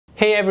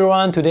Hey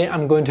everyone, today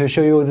I'm going to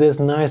show you this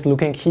nice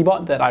looking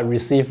keyboard that I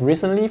received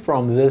recently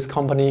from this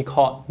company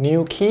called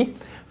KnewKey.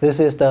 This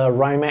is the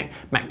Rymek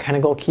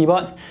mechanical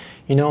keyboard.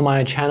 You know,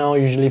 my channel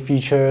usually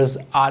features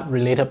art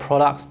related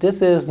products.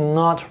 This is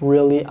not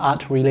really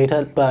art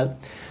related, but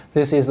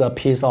this is a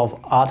piece of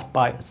art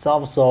by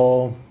itself,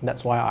 so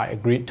that's why I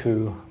agreed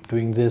to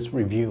doing this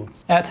review.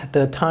 At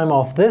the time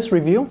of this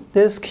review,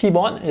 this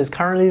keyboard is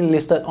currently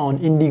listed on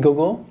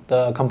Indiegogo.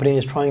 The company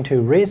is trying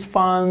to raise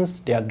funds.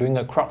 They are doing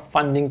a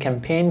crowdfunding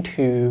campaign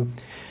to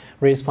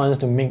raise funds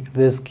to make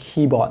this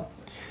keyboard.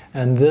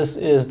 And this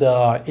is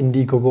the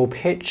Indiegogo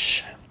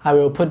page. I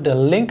will put the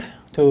link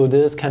to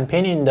this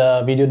campaign in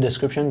the video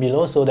description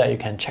below so that you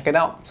can check it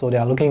out. So they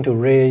are looking to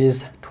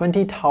raise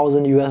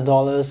 20,000 US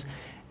dollars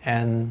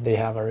and they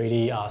have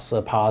already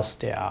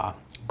surpassed their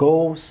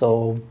goal.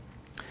 So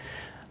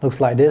looks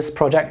like this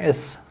project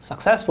is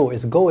successful.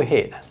 It's a go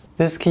ahead.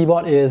 This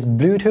keyboard is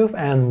Bluetooth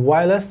and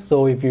wireless,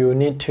 so if you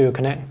need to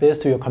connect this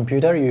to your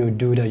computer, you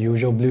do the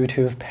usual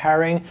Bluetooth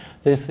pairing.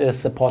 This is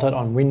supported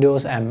on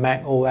Windows and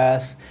Mac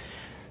OS.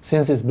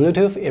 Since it's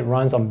Bluetooth, it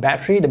runs on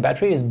battery. The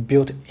battery is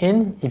built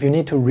in. If you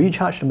need to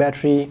recharge the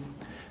battery,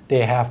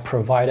 they have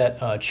provided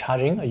a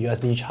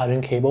USB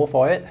charging cable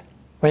for it.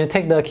 When you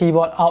take the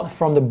keyboard out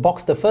from the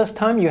box the first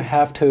time, you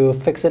have to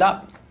fix it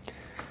up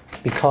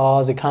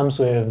because it comes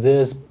with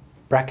this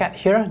bracket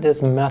here,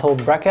 this metal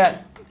bracket,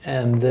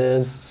 and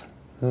this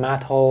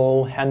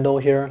metal handle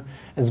here.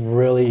 Is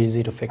really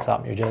easy to fix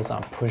up. You just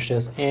push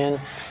this in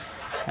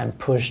and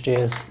push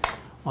this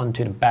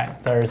onto the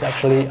back. There is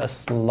actually a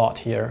slot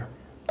here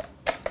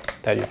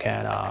that you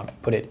can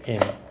put it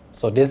in.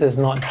 So this is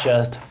not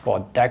just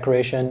for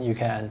decoration. You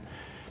can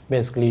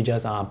basically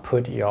just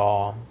put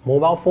your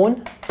mobile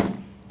phone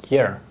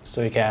here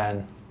so you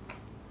can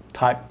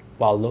type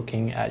while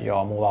looking at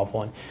your mobile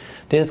phone.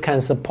 This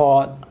can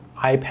support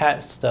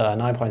iPads, the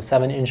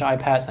 9.7-inch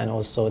iPads, and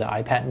also the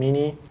iPad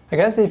mini. I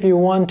guess if you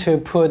want to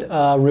put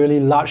a really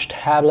large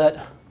tablet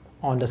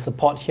on the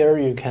support here,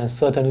 you can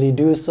certainly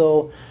do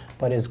so,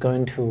 but it's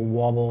going to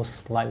wobble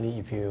slightly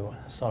if you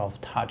sort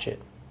of touch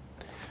it.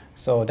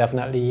 So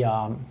definitely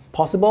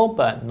possible,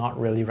 but not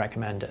really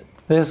recommended.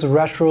 This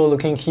retro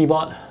looking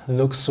keyboard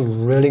looks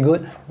really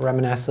good,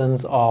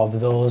 reminiscent of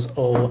those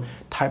old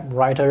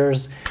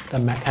typewriters. The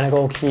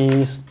mechanical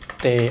keys,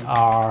 they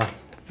are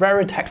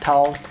very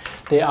tactile.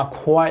 They are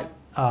quite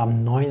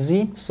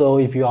noisy, so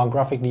if you are a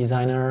graphic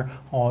designer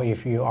or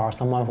if you are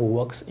someone who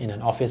works in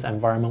an office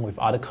environment with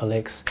other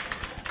colleagues,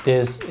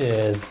 this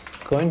is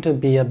going to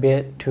be a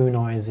bit too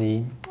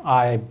noisy.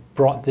 I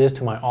brought this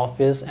to my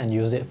office and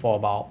used it for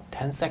about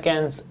 10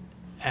 seconds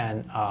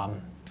and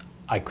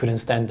I couldn't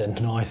stand the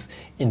noise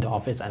in the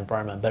office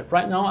environment. But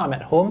right now I'm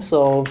at home,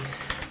 so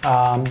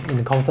in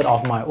the comfort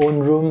of my own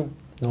room,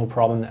 no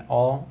problem at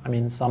all. I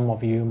mean, some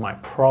of you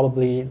might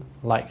probably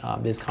like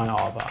this kind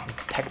of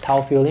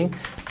tactile feeling,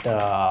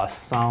 the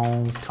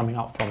sounds coming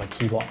out from a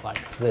keyboard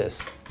like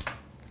this.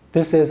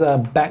 This is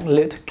a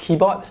backlit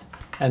keyboard,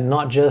 and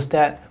not just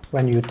that,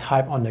 when you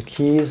type on the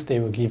keys, they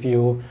will give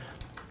you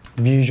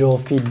visual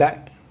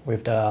feedback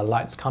with the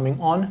lights coming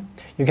on.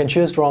 You can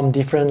choose from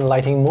different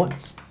lighting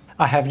modes.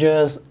 I have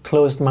just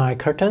closed my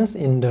curtains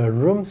in the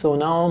room, so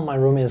now my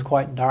room is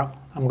quite dark.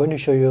 I'm going to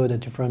show you the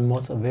different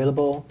modes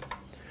available.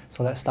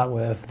 So let's start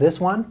with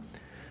this one.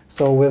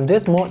 So with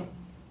this mode,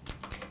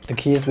 the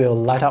keys will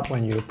light up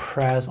when you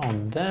press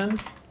on them.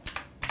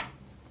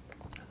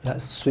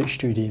 Let's switch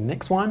to the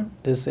next one.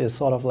 This is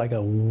sort of like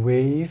a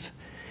wave.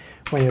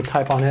 When you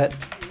type on it,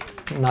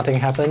 nothing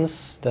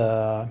happens.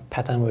 The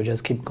pattern will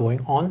just keep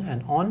going on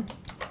and on.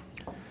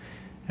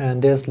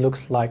 And this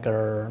looks like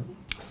a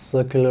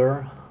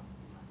circular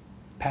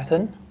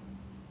pattern.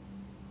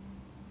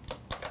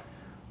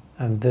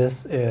 And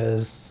this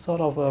is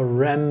sort of a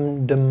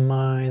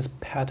randomized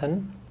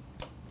pattern,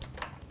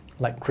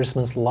 like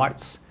Christmas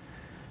lights.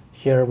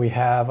 Here we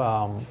have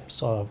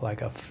sort of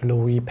like a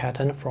flowy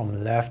pattern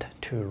from left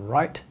to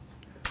right.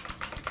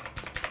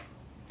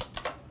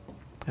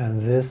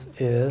 And this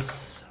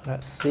is,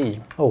 let's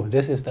see, oh,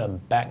 this is the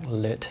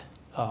backlit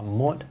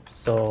mode.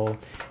 So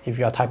if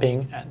you are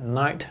typing at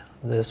night,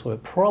 this will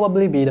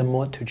probably be the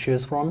mode to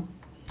choose from,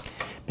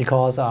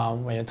 because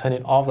when you turn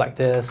it off like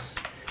this,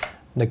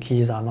 the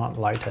keys are not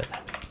lighted.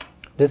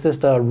 This is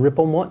the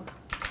ripple mode.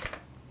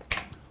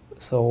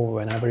 So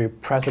whenever you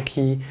press a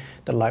key,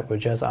 the light will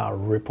just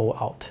ripple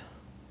out.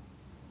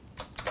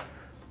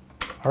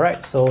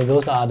 Alright, so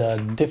those are the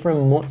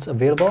different modes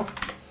available.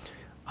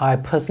 I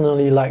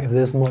personally like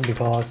this mode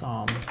because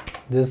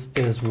this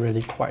is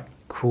really quite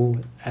cool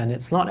and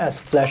it's not as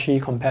flashy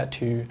compared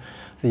to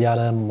the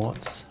other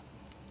modes.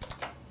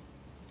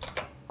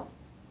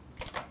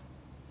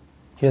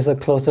 Here's a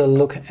closer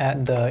look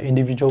at the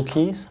individual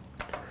keys.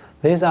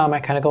 These are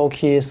mechanical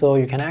keys, so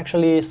you can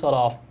actually sort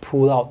of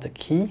pull out the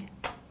key.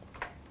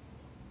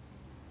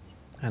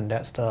 And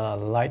that's the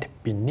light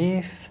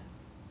beneath.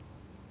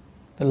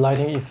 The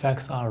lighting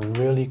effects are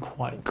really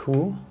quite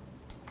cool.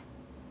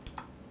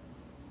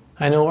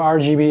 I know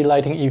RGB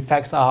lighting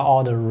effects are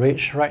all the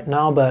rage right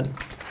now, but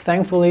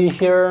thankfully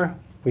here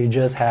we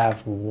just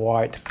have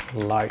white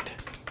light.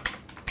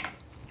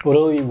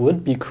 Although it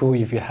would be cool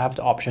if you have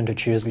the option to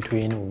choose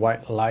between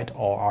white light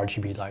or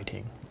RGB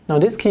lighting. Now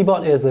this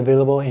keyboard is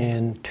available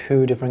in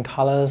two different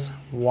colors.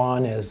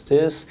 One is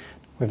this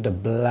with the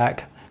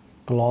black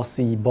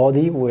glossy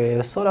body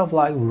with sort of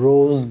like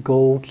rose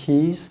gold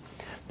keys.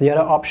 The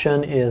other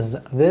option is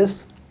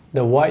this,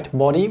 the white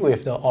body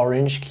with the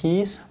orange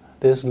keys.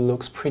 This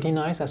looks pretty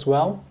nice as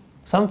well.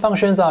 Some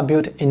functions are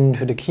built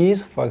into the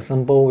keys. For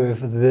example,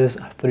 with these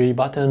 3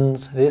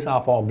 buttons, these are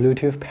for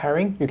Bluetooth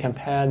pairing. You can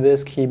pair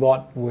this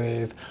keyboard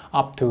with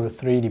up to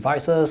 3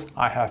 devices.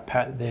 I have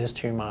paired this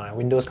to my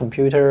Windows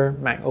computer,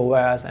 Mac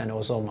OS, and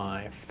also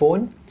my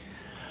phone.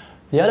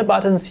 The other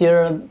buttons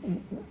here,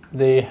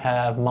 they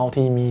have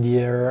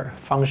multimedia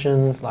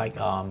functions like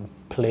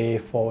play,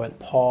 forward,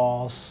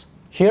 pause.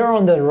 Here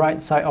on the right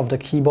side of the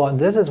keyboard,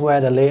 this is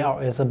where the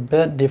layout is a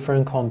bit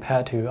different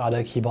compared to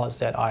other keyboards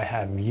that I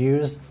have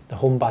used. The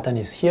home button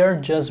is here,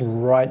 just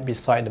right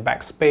beside the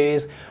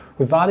backspace.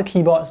 With other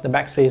keyboards, the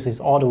backspace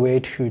is all the way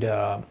to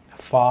the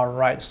far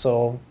right,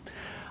 so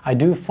I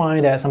do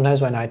find that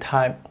sometimes when I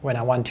type, when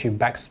I want to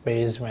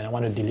backspace, when I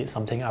want to delete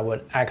something, I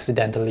would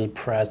accidentally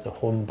press the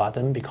home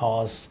button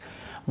because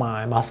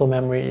my muscle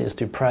memory is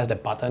to press the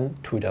button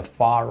to the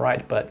far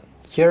right. But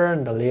here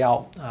in the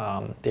layout,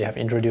 they have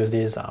introduced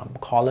this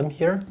column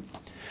here.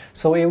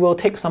 So it will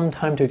take some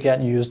time to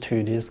get used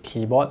to this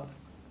keyboard.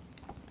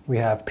 We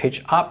have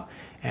pitch up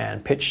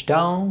and pitch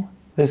down.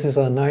 This is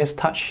a nice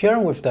touch here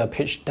with the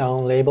pitch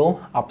down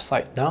label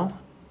upside down.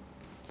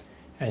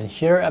 And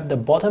here at the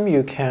bottom,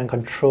 you can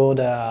control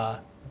the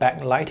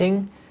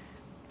backlighting.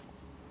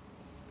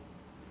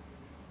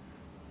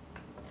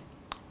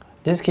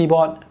 This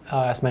keyboard,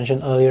 as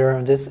mentioned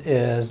earlier, this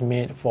is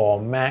made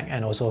for Mac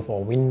and also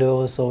for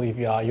Windows. So if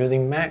you are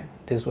using Mac,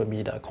 this would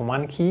be the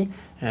command key,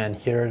 and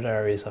here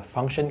there is a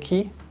function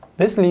key.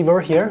 This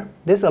lever here,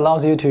 this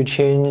allows you to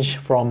change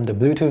from the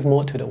Bluetooth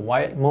mode to the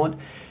wired mode,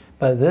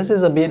 but this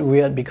is a bit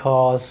weird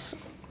because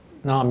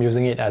now I'm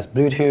using it as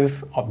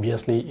Bluetooth.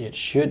 Obviously, it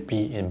should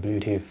be in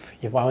Bluetooth.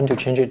 If I want to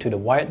change it to the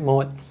wired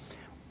mode,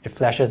 it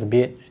flashes a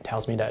bit, it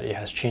tells me that it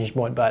has changed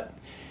mode, but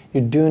you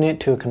do need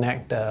to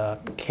connect the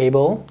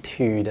cable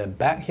to the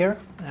back here.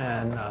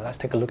 And let's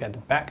take a look at the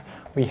back.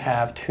 We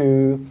have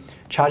 2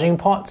 charging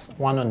ports,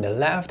 one on the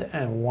left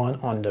and one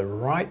on the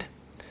right.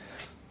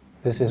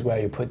 This is where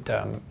you put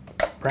the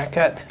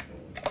bracket.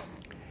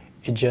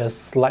 It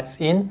just slides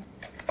in,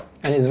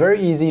 and it's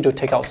very easy to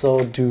take out,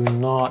 so do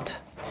not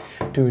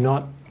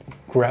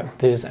grab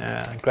this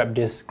and grab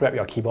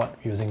your keyboard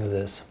using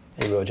this.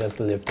 It will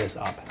just lift this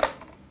up.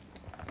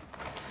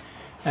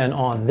 And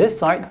on this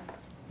side,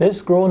 this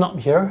scroll knob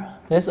here,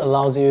 this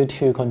allows you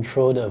to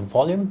control the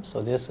volume,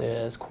 so this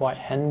is quite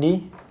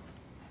handy.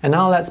 And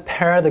now let's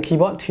pair the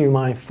keyboard to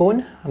my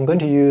phone. I'm going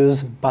to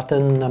use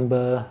button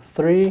number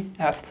 3,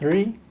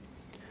 F3.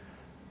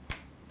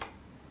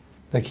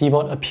 The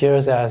keyboard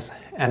appears as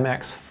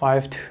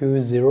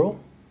MX520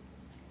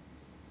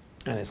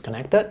 and it's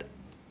connected.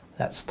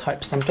 Let's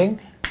type something.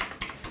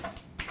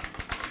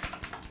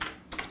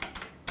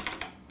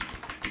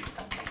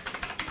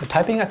 The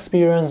typing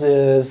experience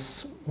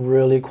is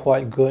really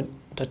quite good.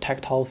 The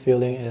tactile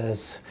feeling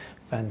is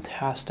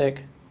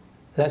fantastic.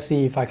 Let's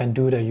see if I can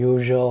do the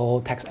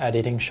usual text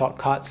editing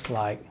shortcuts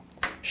like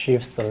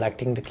shift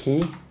selecting the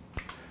key,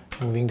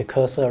 moving the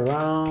cursor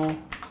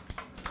around,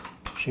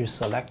 shift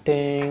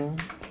selecting.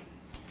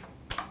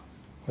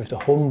 With the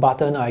home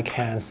button, I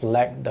can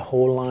select the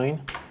whole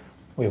line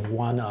with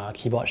one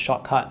keyboard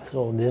shortcut.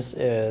 So this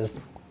is,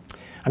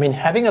 I mean,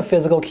 having a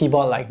physical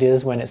keyboard like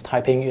this when it's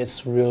typing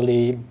is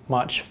really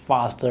much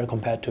faster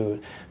compared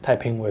to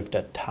typing with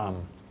the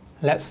thumb.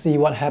 Let's see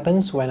what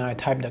happens when I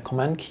type the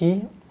command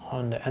key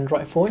on the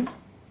Android phone.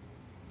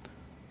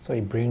 So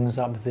it brings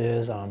up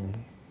this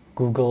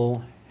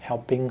Google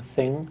helping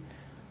thing.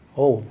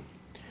 Oh,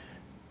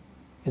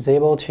 it's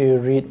able to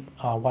read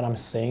what I'm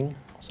saying.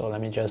 So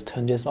let me just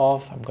turn this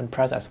off. I'm going to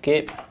press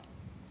escape.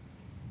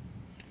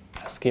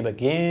 Escape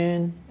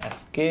again,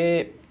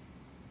 escape.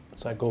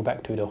 So I go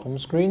back to the home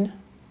screen.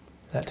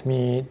 Let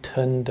me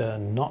turn the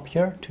knob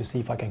here to see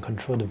if I can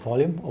control the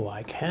volume. Oh,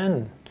 I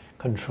can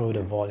control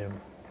the volume.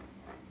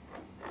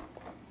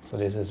 So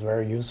this is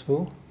very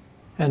useful.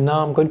 And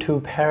now I'm going to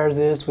pair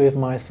this with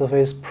my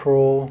Surface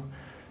Pro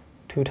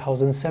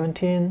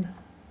 2017.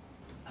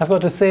 I've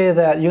got to say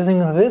that using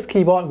this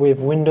keyboard with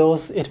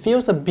Windows, it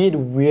feels a bit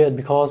weird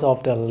because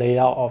of the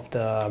layout of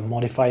the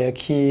modifier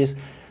keys.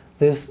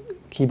 This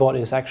keyboard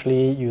is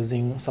actually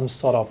using some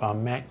sort of a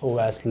Mac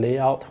OS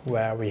layout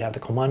where we have the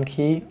command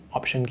key,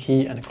 option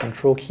key, and the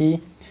control key.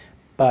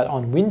 But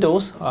on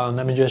Windows,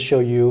 let me just show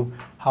you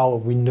how a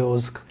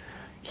Windows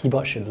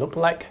keyboard should look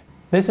like.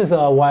 This is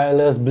a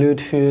wireless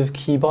Bluetooth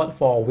keyboard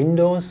for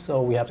Windows.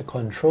 So we have the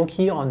control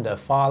key on the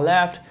far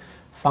left,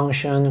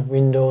 function,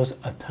 Windows,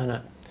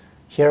 alternate.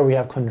 Here we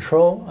have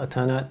control,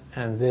 alternate,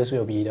 and this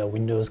will be the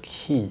Windows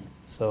key.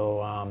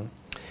 So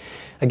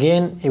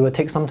again, it will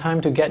take some time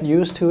to get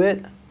used to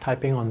it,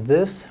 typing on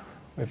this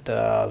with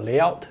the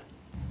layout.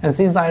 And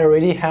since I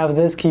already have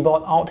this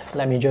keyboard out,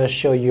 let me just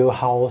show you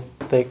how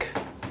thick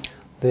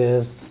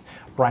this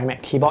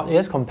Rymek keyboard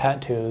is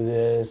compared to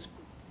this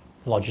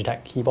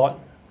Logitech keyboard.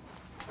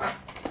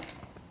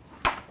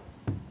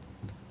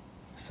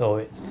 So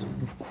it's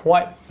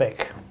quite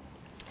thick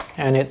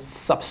and it's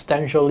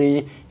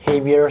substantially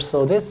heavier,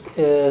 so this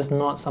is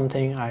not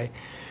something I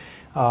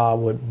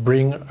would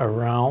bring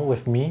around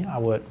with me. I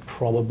would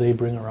probably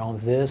bring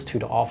around this to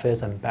the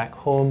office and back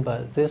home,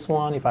 but this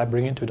one, if I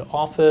bring it to the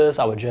office,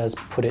 I would just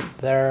put it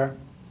there,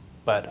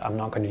 but I'm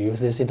not going to use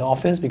this in the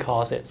office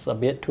because it's a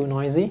bit too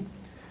noisy.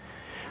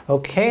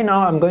 Okay,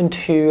 now I'm going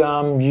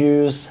to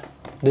use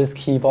this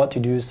keyboard to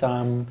do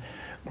some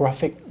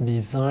graphic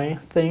design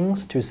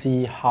things to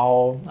see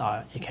how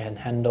it can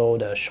handle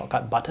the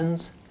shortcut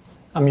buttons.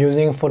 I'm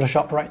using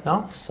Photoshop right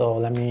now, so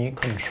let me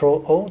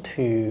Ctrl O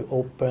to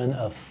open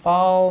a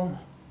file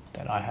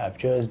that I have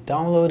just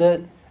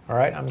downloaded.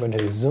 Alright, I'm going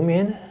to zoom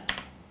in.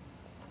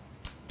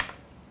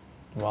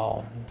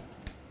 Wow,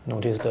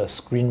 notice the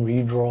screen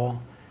redraw.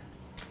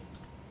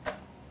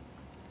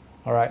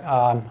 Alright,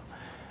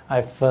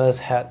 I first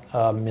had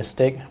a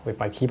mistake with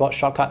my keyboard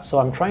shortcut, so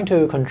I'm trying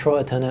to control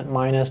alternate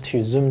minus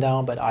to zoom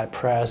down, but I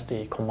pressed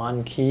the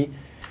command key,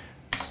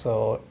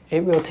 so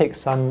it will take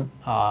some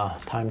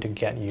time to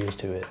get used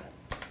to it.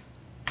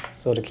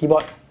 So the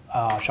keyboard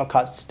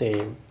shortcuts,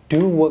 they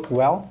do work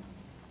well,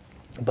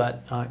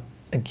 but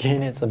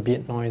again, it's a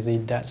bit noisy.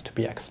 That's to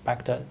be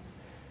expected.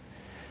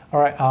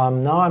 Alright,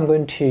 now I'm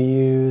going to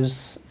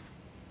use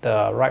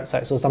the right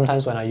side. So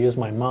sometimes when I use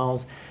my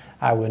mouse,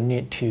 I will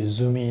need to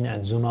zoom in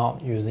and zoom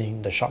out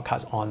using the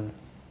shortcuts on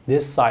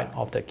this side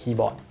of the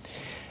keyboard.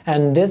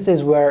 And this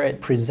is where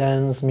it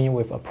presents me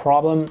with a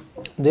problem.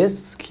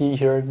 This key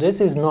here, this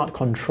is not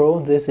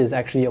Control, this is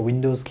actually a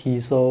Windows key.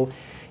 So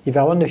if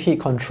I want to hit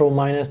Control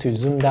minus to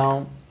zoom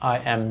down, I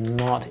am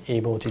not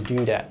able to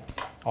do that.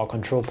 Or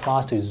Control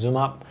plus to zoom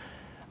up,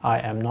 I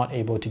am not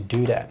able to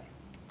do that.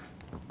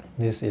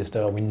 This is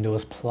the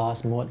Windows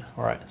Plus mode.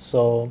 Alright,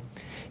 so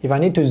if I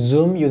need to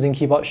zoom using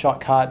keyboard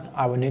shortcut,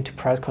 I will need to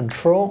press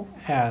Control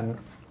and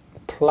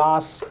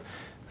plus.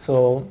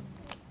 So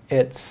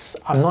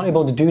I'm not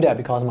able to do that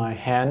because my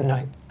hand,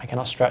 I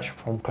cannot stretch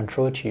from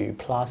Control to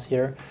plus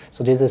here.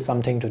 So this is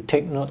something to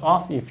take note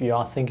of if you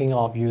are thinking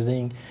of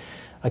using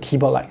a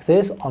keyboard like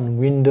this on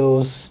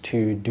Windows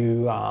to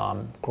do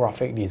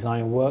graphic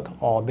design work,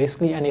 or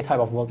basically any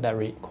type of work that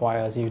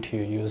requires you to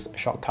use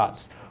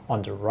shortcuts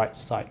on the right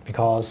side,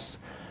 because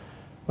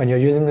when you're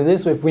using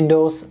this with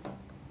Windows,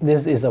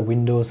 this is a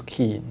Windows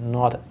key,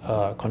 not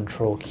a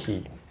Control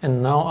key.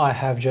 And now I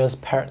have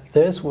just paired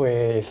this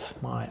with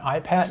my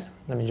iPad.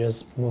 Let me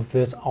just move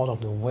this out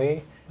of the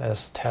way.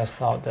 Let's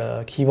test out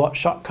the keyboard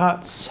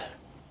shortcuts.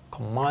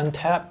 Command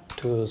tab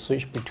to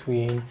switch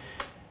between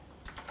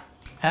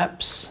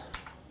apps.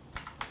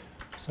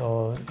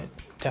 So it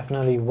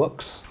definitely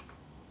works.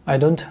 I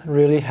don't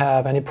really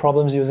have any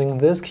problems using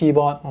this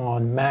keyboard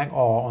on Mac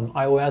or on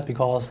iOS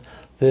because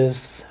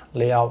this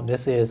layout,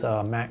 this is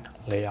a Mac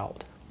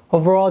layout.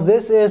 Overall,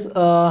 this is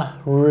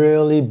a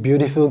really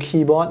beautiful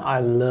keyboard. I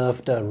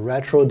love the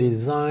retro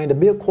design. The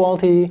build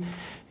quality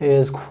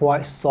is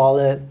quite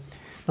solid.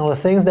 Now the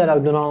things that I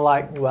do not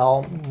like,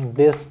 well,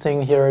 this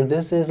thing here,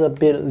 this is a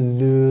bit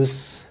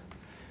loose.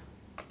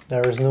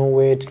 There is no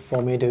way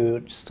for me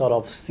to sort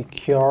of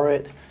secure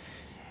it.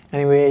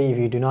 Anyway, if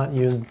you do not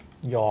use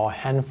your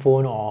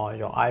handphone or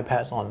your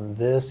iPads on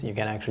this, you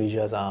can actually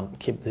just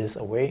keep this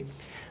away.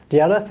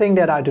 The other thing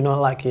that I do not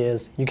like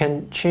is you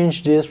can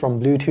change this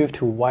from Bluetooth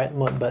to wired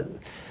mode, but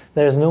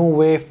there's no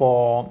way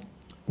for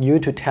you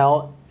to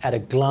tell at a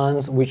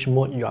glance which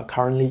mode you are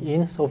currently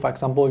in. So for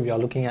example, if you are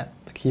looking at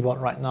the keyboard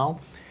right now,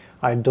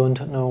 I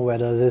don't know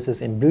whether this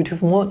is in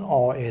Bluetooth mode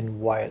or in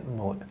wired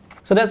mode.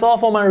 So that's all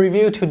for my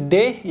review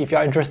today. If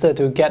you're interested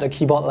to get a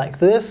keyboard like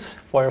this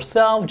for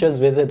yourself, just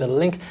visit the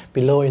link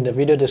below in the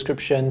video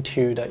description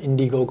to the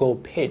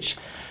Indiegogo page.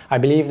 I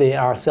believe they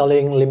are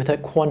selling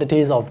limited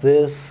quantities of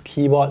this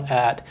keyboard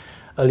at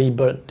early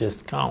bird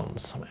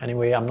discounts.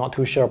 Anyway, I'm not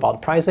too sure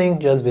about pricing,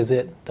 just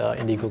visit the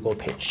Indiegogo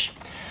page.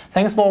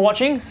 Thanks for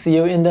watching, see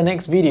you in the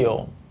next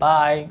video.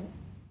 Bye!